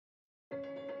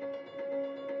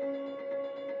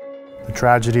The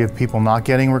tragedy of people not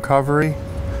getting recovery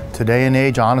today and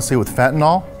age, honestly, with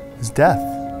fentanyl, is death.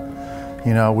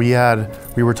 You know, we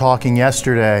were talking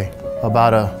yesterday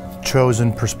about a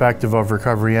chosen perspective of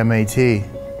recovery, MAT,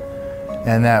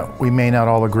 and that we may not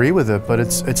all agree with it, but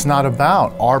it's not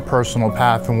about our personal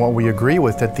path and what we agree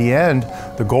with. At the end,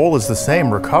 the goal is the same,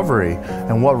 recovery.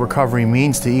 And what recovery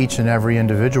means to each and every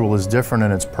individual is different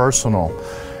and it's personal.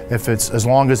 As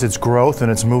long as it's growth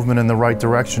and it's movement in the right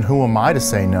direction, who am I to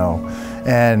say no?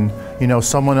 And, you know,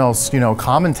 someone else, you know,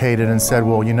 commentated and said,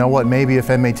 well, you know what, maybe if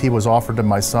MAT was offered to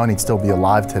my son, he'd still be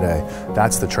alive today.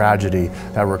 That's the tragedy,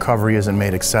 that recovery isn't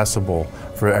made accessible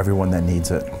for everyone that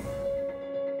needs it.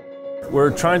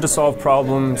 We're trying to solve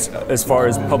problems as far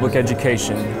as public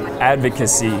education,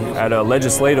 advocacy at a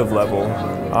legislative level,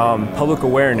 public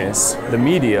awareness, the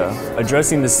media,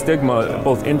 addressing the stigma,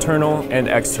 both internal and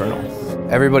external.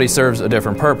 Everybody serves a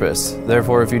different purpose.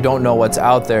 Therefore, if you don't know what's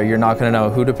out there, you're not going to know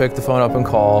who to pick the phone up and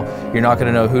call. You're not going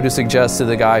to know who to suggest to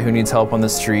the guy who needs help on the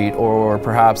street, or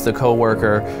perhaps the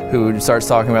coworker who starts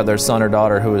talking about their son or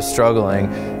daughter who is struggling.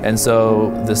 And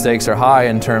so the stakes are high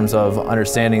in terms of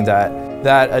understanding that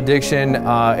addiction,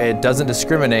 it doesn't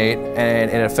discriminate,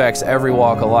 and it affects every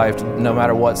walk of life, no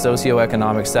matter what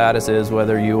socioeconomic status is,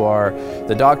 whether you are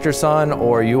the doctor's son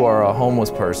or you are a homeless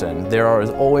person. There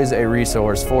is always a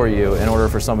resource for you in order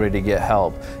for somebody to get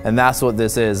help. And that's what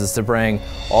this is to bring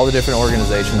all the different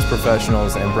organizations,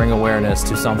 professionals, and bring awareness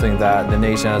to something that the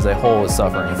nation as a whole is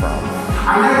suffering from.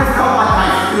 I never felt like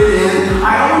I fit in.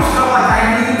 I always felt like I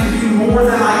needed to be more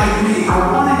than I could be.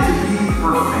 I wanted to be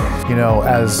perfect. You know,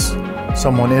 as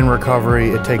someone in recovery,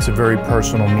 it takes a very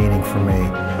personal meaning for me.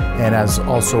 And as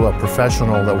also a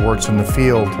professional that works in the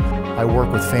field, I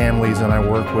work with families and I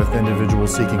work with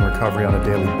individuals seeking recovery on a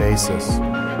daily basis.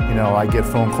 You know, I get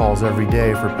phone calls every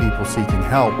day for people seeking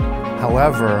help.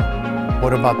 However,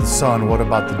 what about the son? What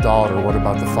about the daughter? What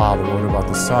about the father? What about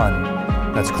the son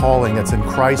that's calling, that's in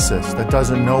crisis, that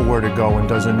doesn't know where to go and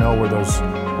doesn't know where those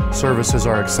services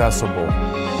are accessible?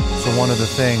 So one of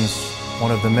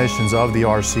the missions of the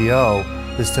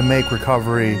RCO is to make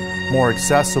recovery more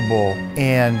accessible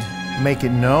and make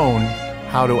it known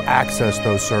how to access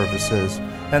those services,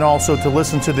 and also to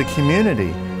listen to the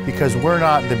community, because we're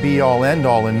not the be-all,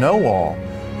 end-all, and know-all.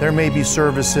 There may be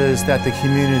services that the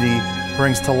community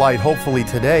brings to light, hopefully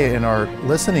today in our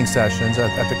listening sessions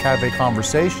at the Cafe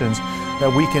Conversations,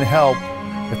 that we can help.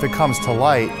 If it comes to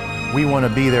light, we want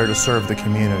to be there to serve the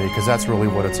community, because that's really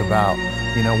what it's about.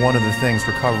 You know, one of the things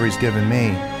recovery's given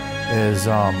me is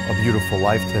a beautiful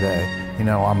life today. You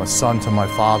know, I'm a son to my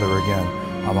father again.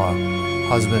 I'm a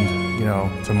husband, you know,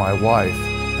 to my wife,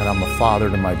 and I'm a father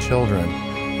to my children,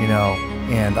 you know,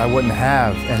 and I wouldn't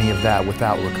have any of that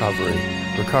without recovery.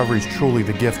 Recovery is truly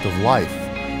the gift of life,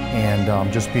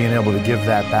 and just being able to give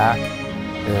that back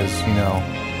is, you know,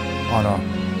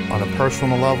 on a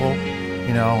personal level,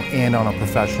 you know, and on a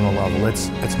professional level,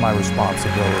 it's my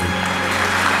responsibility.